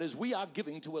for that is we are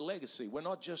giving to a legacy. We're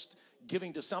not just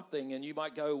giving to something, and you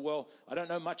might go, well, I don't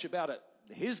know much about it.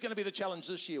 Here's going to be the challenge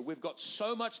this year. We've got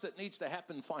so much that needs to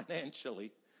happen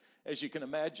financially, as you can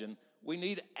imagine. We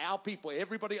need our people,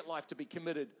 everybody at Life, to be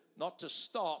committed, not to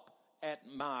stop at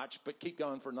March, but keep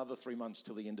going for another 3 months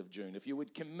till the end of June. If you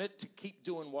would commit to keep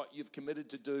doing what you've committed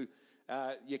to do,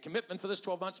 your commitment for this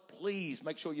 12 months, please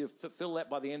make sure you fulfill that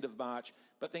by the end of March,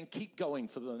 but then keep going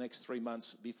for the next 3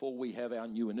 months before we have our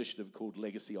new initiative called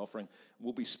Legacy Offering.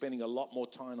 We'll be spending a lot more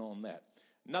time on that.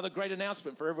 Another great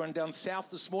announcement for everyone down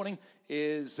south this morning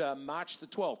is March the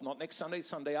 12th, not next Sunday,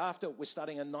 Sunday after. We're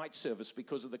starting a night service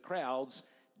because of the crowds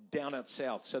down at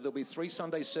south. So there'll be 3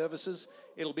 Sunday services.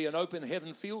 It'll be an open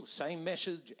heaven feel, same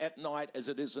message at night as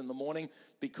it is in the morning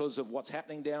because of what's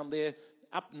happening down there.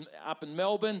 Up in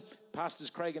Melbourne, Pastors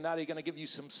Craig and Nadia are going to give you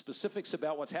some specifics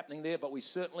about what's happening there, but we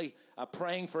certainly are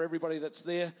praying for everybody that's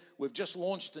there. We've just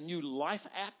launched a new Life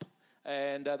app,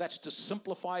 and that's to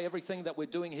simplify everything that we're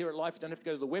doing here at Life. You don't have to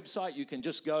go to the website. You can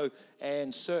just go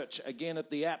and search again at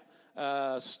the app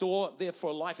store there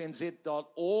for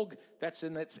lifenz.org. That's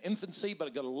in its infancy, but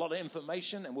it got a lot of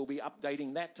information, and we'll be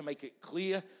updating that to make it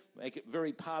clear, make it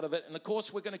very part of it. And of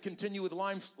course, we're going to continue with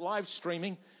live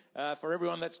streaming for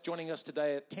everyone that's joining us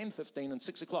today at 10:15 and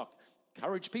 6 o'clock.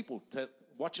 Encourage people to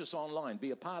watch us online,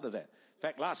 be a part of that. In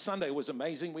fact, last Sunday was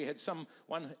amazing. We had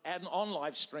someone add on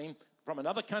live stream from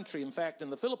another country, in fact, in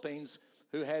the Philippines,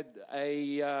 who had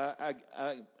a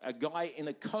guy in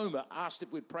a coma, asked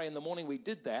if we'd pray in the morning. We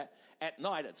did that. At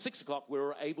night, at 6 o'clock, we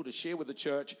were able to share with the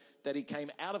church that he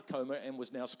came out of coma and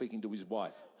was now speaking to his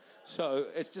wife. So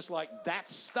it's just like that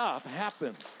stuff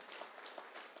happens.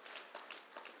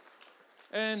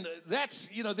 And that's,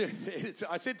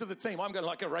 I said to the team, I'm going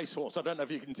like a racehorse. I don't know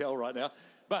if you can tell right now.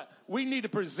 But we need to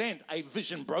present a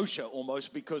vision brochure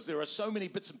almost because there are so many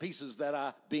bits and pieces that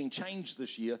are being changed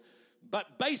this year.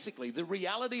 But basically, the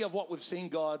reality of what we've seen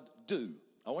God do,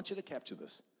 I want you to capture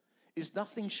this, is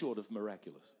nothing short of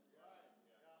miraculous.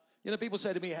 People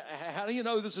say to me, how do you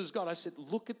know this is God? I said,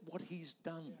 look at what he's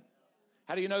done.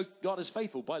 How do you know God is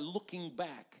faithful? By looking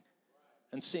back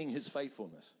and seeing his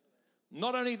faithfulness.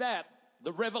 Not only that,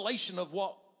 the revelation of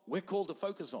what we're called to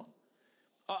focus on.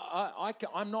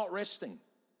 I'm not resting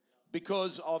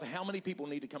because of how many people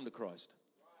need to come to Christ.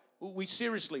 We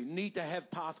seriously need to have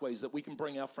pathways that we can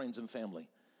bring our friends and family.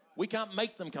 We can't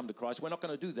make them come to Christ. We're not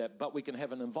going to do that, but we can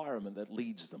have an environment that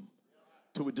leads them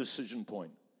to a decision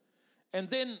point. And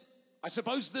then I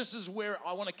suppose this is where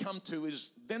I want to come to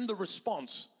is then the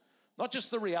response, not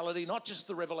just the reality, not just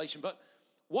the revelation, but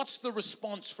what's the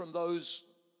response from those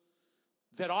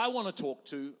that I want to talk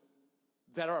to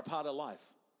that are a part of Life?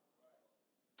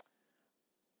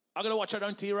 I've got to watch I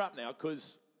don't tear up now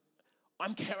because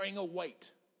I'm carrying a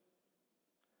weight.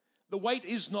 The weight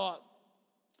is not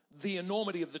the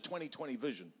enormity of the 2020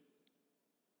 vision,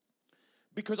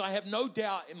 because I have no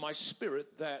doubt in my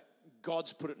spirit that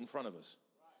God's put it in front of us.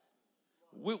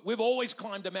 We've always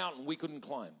climbed a mountain we couldn't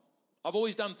climb. I've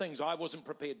always done things I wasn't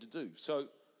prepared to do. So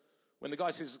when the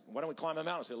guy says, why don't we climb a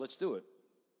mountain? I say, let's do it.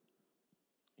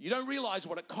 You don't realize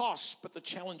what it costs, but the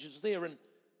challenge is there. And,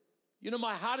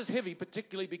 my heart is heavy,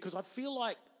 particularly because I feel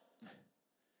like,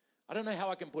 I don't know how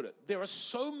I can put it. There are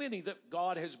so many that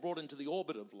God has brought into the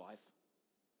orbit of Life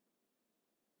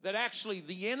that actually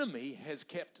the enemy has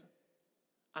kept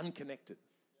unconnected.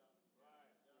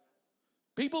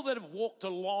 People that have walked a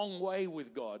long way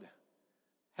with God,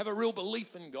 have a real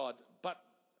belief in God, but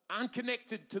aren't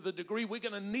connected to the degree we're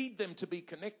going to need them to be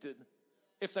connected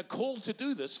if they're called to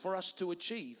do this for us to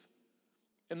achieve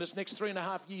in this next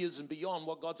 3.5 years and beyond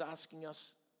what God's asking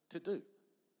us to do.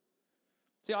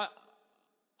 See,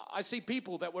 I see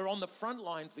people that were on the front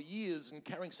line for years and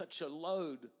carrying such a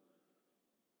load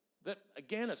that,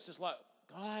 again, it's just like,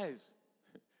 guys,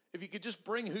 if you could just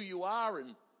bring who you are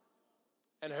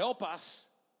and help us,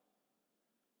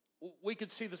 we could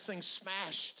see this thing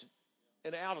smashed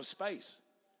in outer space.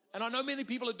 And I know many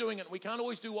people are doing it, and we can't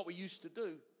always do what we used to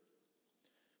do.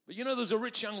 But you know, there's a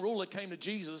rich young ruler came to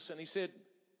Jesus, and he said,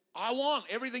 I want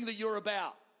everything that you're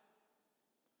about.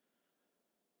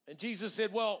 And Jesus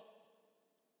said, well,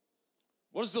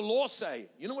 what does the law say?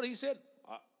 You know what he said?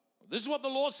 This is what the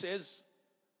law says.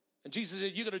 And Jesus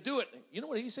said, you got to do it. You know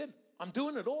what he said? I'm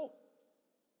doing it all.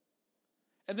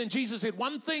 And then Jesus said,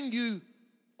 one thing you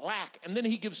lack. And then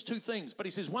he gives two things. But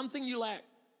he says, one thing you lack.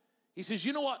 He says,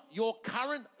 you know what? Your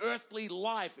current earthly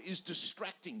life is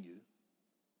distracting you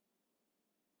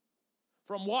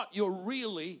from what you're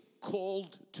really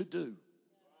called to do.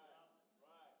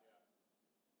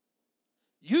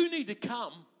 You need to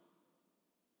come,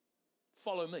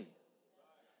 follow me.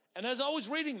 And as I was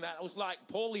reading that, I was like,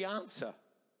 Paul, the answer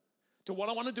to what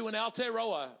I want to do in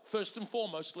Aotearoa, first and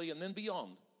foremostly, and then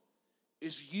beyond,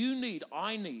 is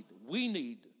we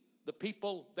need the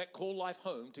people that call life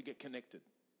home to get connected.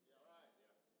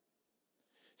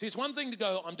 See, it's one thing to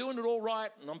go, I'm doing it all right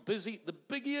and I'm busy. The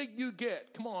bigger you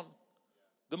get, come on,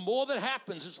 the more that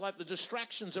happens. It's like the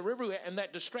distractions are everywhere, and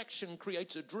that distraction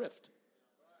creates a drift.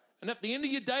 And at the end of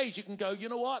your days, you can go, you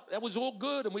know what? That was all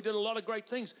good, and we did a lot of great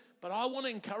things. But I want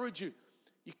to encourage you.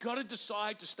 You've got to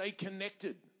decide to stay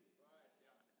connected.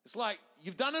 It's like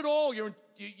you've done it all.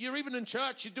 You're even in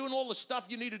church. You're doing all the stuff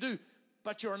you need to do.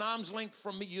 But you're an arm's length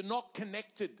from me. You're not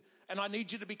connected. And I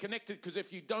need you to be connected, because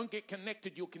if you don't get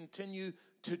connected, you'll continue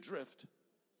to drift.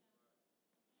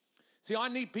 See, I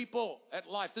need people at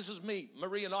Life. This is me,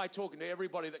 Marie and I, talking to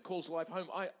everybody that calls Life home.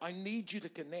 I need you to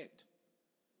connect.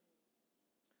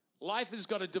 Life has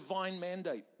got a divine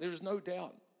mandate. There is no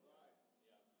doubt.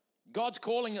 God's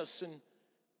calling us,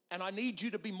 and I need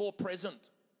you to be more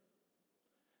present.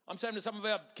 I'm saying to some of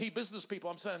our key business people,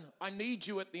 I'm saying, I need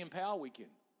you at the Empower Weekend.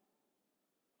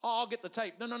 Oh, I'll get the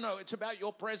tape. No. It's about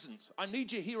your presence. I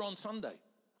need you here on Sunday.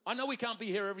 I know we can't be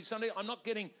here every Sunday. I'm not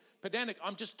getting pedantic.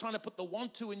 I'm just trying to put the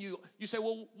want to in you. You say,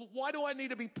 well, why do I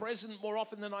need to be present more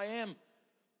often than I am?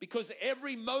 Because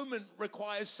every moment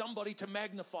requires somebody to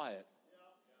magnify it.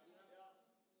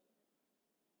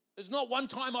 There's not one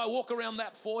time I walk around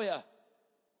that foyer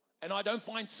and I don't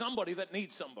find somebody that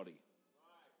needs somebody.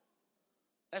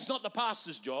 That's not the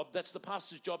pastor's job. That's the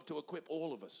pastor's job to equip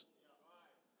all of us.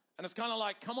 And it's kind of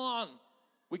like, come on,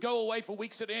 we go away for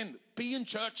weeks at end. Be in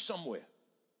church somewhere.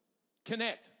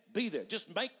 Connect. Be there.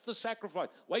 Just make the sacrifice.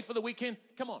 Wait for the weekend.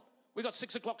 Come on. We got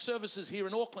 6 o'clock services here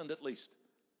in Auckland at least.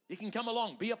 You can come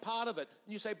along. Be a part of it.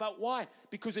 And you say, but why?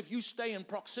 Because if you stay in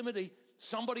proximity,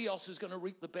 somebody else is going to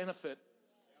reap the benefit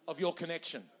of your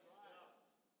connection.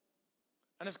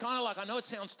 And it's kind of like, I know it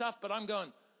sounds tough, but I'm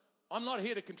going, I'm not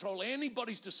here to control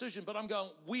anybody's decision, but I'm going,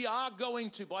 we are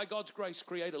going to, by God's grace,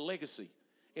 create a legacy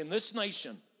in this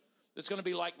nation that's going to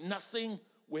be like nothing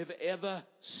we've ever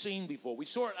seen before. We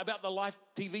saw it about the Life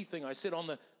TV thing I said on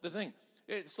the thing.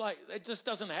 It's like, it just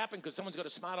doesn't happen because someone's got a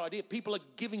smart idea. People are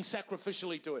giving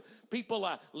sacrificially to it. People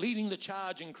are leading the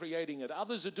charge in creating it.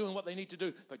 Others are doing what they need to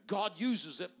do, but God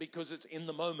uses it because it's in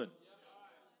the moment.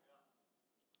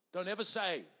 Don't ever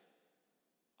say,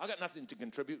 I got nothing to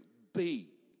contribute. Be,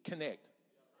 connect.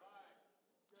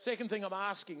 Second thing I'm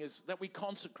asking is that we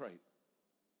consecrate.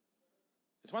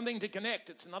 It's one thing to connect.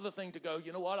 It's another thing to go,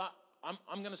 you know what,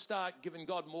 I'm going to start giving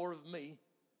God more of me.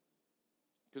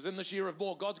 Because in this year of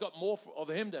more, God's got more of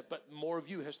him, but more of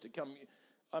you has to come.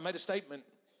 I made a statement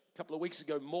a couple of weeks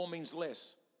ago, more means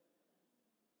less.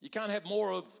 You can't have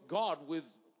more of God with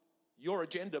your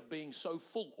agenda being so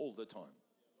full all the time.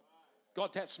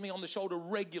 God taps me on the shoulder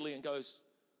regularly and goes,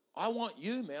 I want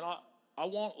you, man. I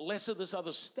want less of this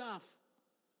other stuff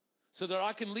so that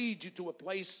I can lead you to a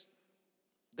place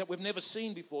that we've never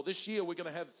seen before. This year we're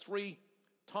going to have 3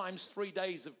 times 3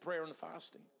 days of prayer and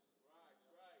fasting.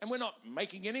 And we're not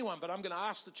making anyone, but I'm going to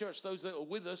ask the church, those that are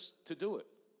with us, to do it.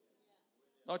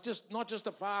 Not just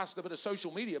a fast, a bit of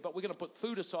social media, but we're going to put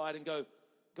food aside and go,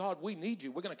 God, we need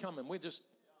you. We're going to come, and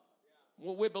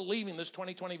we're believing this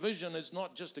 2020 vision is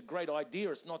not just a great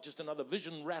idea. It's not just another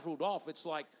vision rattled off. It's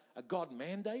like a God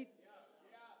mandate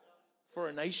for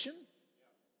a nation.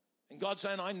 And God's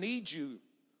saying, I need you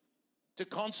to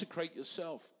consecrate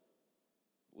yourself.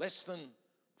 Less than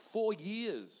 4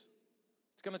 years.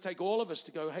 It's going to take all of us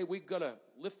to go, hey, we've got to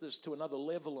lift this to another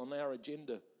level on our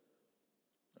agenda.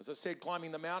 As I said,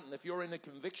 climbing the mountain, if you're in a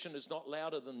conviction is not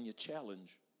louder than your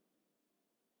challenge,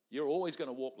 you're always going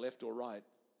to walk left or right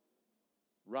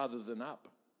rather than up.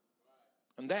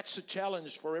 And that's a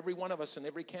challenge for every one of us in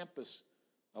every campus,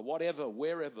 whatever,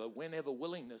 wherever, whenever,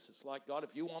 willingness. It's like, God,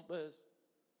 if you want this,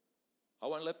 I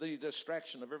won't let the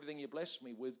distraction of everything you blessed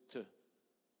me with to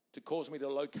cause me to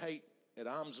locate at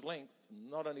arm's length.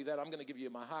 Not only that, I'm going to give you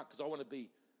my heart because I want to be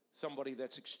somebody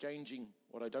that's exchanging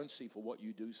what I don't see for what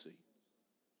you do see.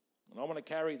 And I want to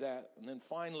carry that and then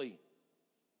finally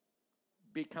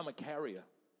become a carrier.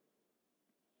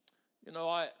 You know,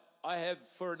 I have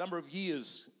for a number of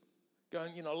years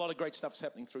going, you know, a lot of great stuff's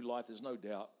happening through life, there's no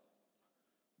doubt.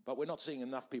 But we're not seeing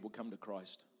enough people come to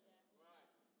Christ.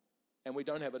 And we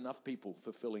don't have enough people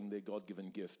fulfilling their God-given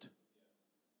gift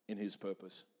in his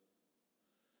purpose.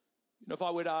 You know, if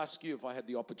I were to ask you, if I had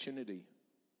the opportunity,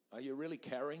 are you really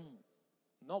carrying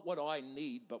not what I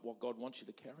need, but what God wants you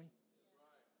to carry?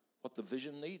 What the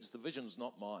vision needs? The vision's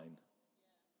not mine.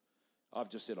 I've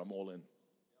just said I'm all in.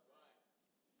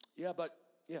 Yeah,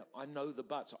 I know the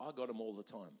buts. I got them all the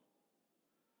time.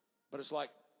 But it's like,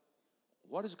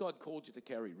 what has God called you to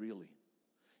carry really?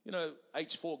 You know,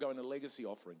 H4 going to legacy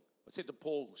offering. I said to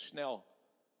Paul Schnell,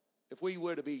 if we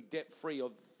were to be debt-free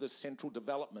of the central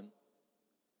development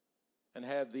and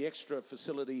have the extra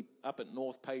facility up at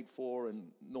North paid for and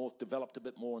North developed a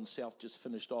bit more and South just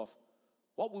finished off,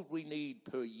 what would we need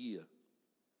per year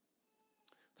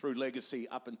through legacy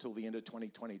up until the end of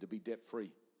 2020 to be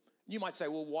debt-free? You might say,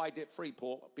 well, why debt-free,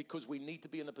 Paul? Because we need to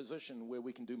be in a position where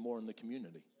we can do more in the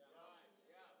community.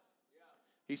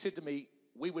 He said to me,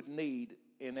 we would need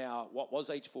in our, what was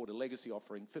H4, the legacy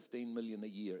offering, $15 million a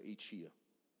year each year.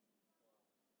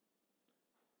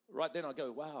 Right then I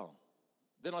go, wow.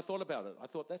 Then I thought about it. I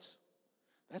thought, that's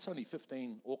only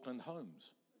 15 Auckland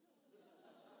homes.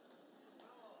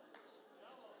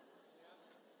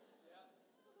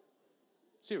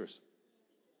 Serious.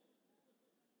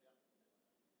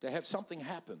 To have something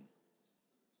happen.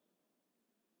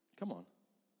 Come on.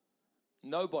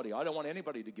 Nobody, I don't want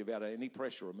anybody to give out any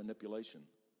pressure or manipulation.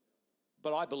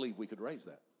 But I believe we could raise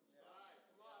that.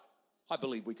 I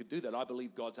believe we could do that. I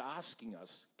believe God's asking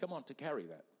us, come on, to carry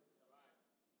that.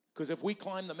 Because if we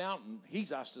climb the mountain,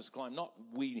 he's asked us to climb, not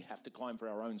we have to climb for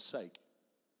our own sake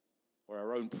or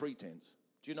our own pretense.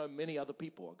 Do you know many other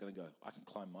people are going to go, I can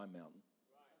climb my mountain.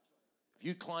 If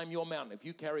you climb your mountain, if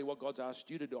you carry what God's asked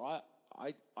you to do,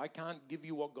 I can't give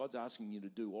you what God's asking you to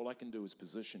do. All I can do is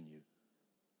position you.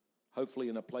 Hopefully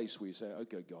in a place where you say,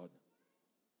 okay, God,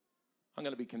 I'm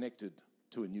going to be connected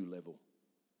to a new level.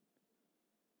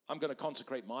 I'm going to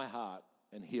consecrate my heart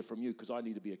and hear from you because I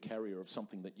need to be a carrier of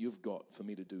something that you've got for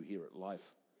me to do here at Life.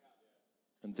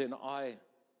 And then I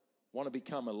want to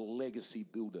become a legacy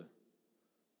builder.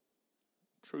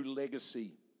 True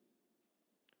legacy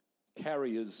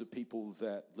carriers are people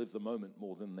that live the moment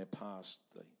more than their past.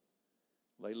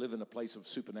 They live in a place of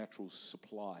supernatural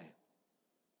supply.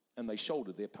 And they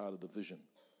shoulder their part of the vision.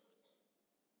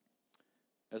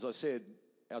 As I said,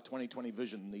 our 2020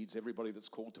 vision needs everybody that's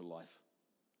called to life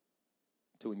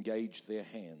to engage their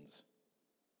hands,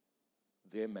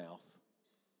 their mouth,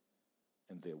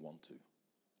 and their want to.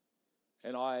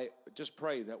 And I just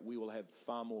pray that we will have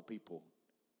far more people,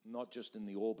 not just in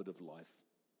the orbit of life,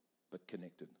 but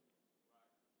connected,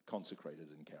 consecrated,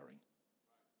 and carrying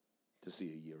to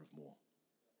see a year of more.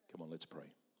 Come on, let's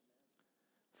pray.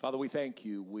 Father, we thank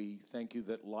you. We thank you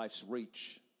that Life's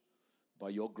reach by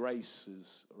your grace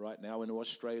is right now in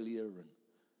Australia and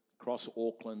across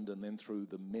Auckland and then through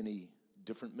the many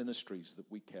different ministries that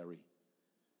we carry,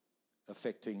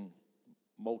 affecting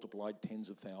multiplied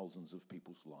tens of thousands of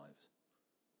people's lives.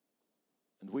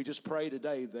 And we just pray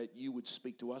today that you would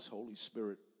speak to us, Holy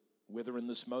Spirit, whether in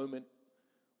this moment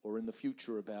or in the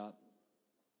future, about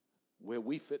where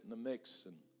we fit in the mix,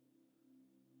 and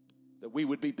that we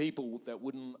would be people that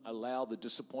wouldn't allow the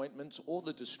disappointments or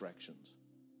the distractions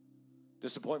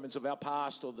of our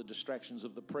past or the distractions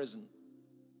of the present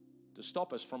to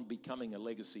stop us from becoming a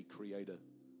legacy creator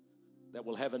that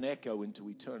will have an echo into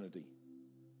eternity.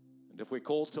 And if we're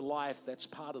called to life, that's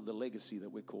part of the legacy that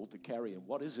we're called to carry. And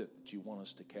what is it that you want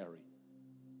us to carry?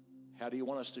 How do you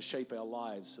want us to shape our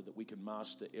lives so that we can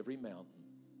master every mountain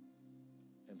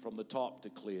and from the top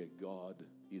declare God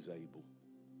is able?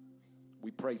 We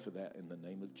pray for that in the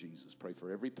name of Jesus. Pray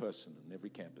for every person and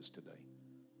every campus today.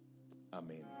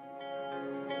 Amen.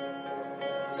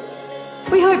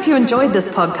 We hope you enjoyed this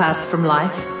podcast from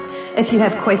Life. If you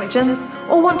have questions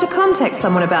or want to contact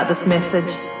someone about this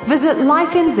message, visit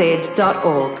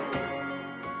lifenz.org.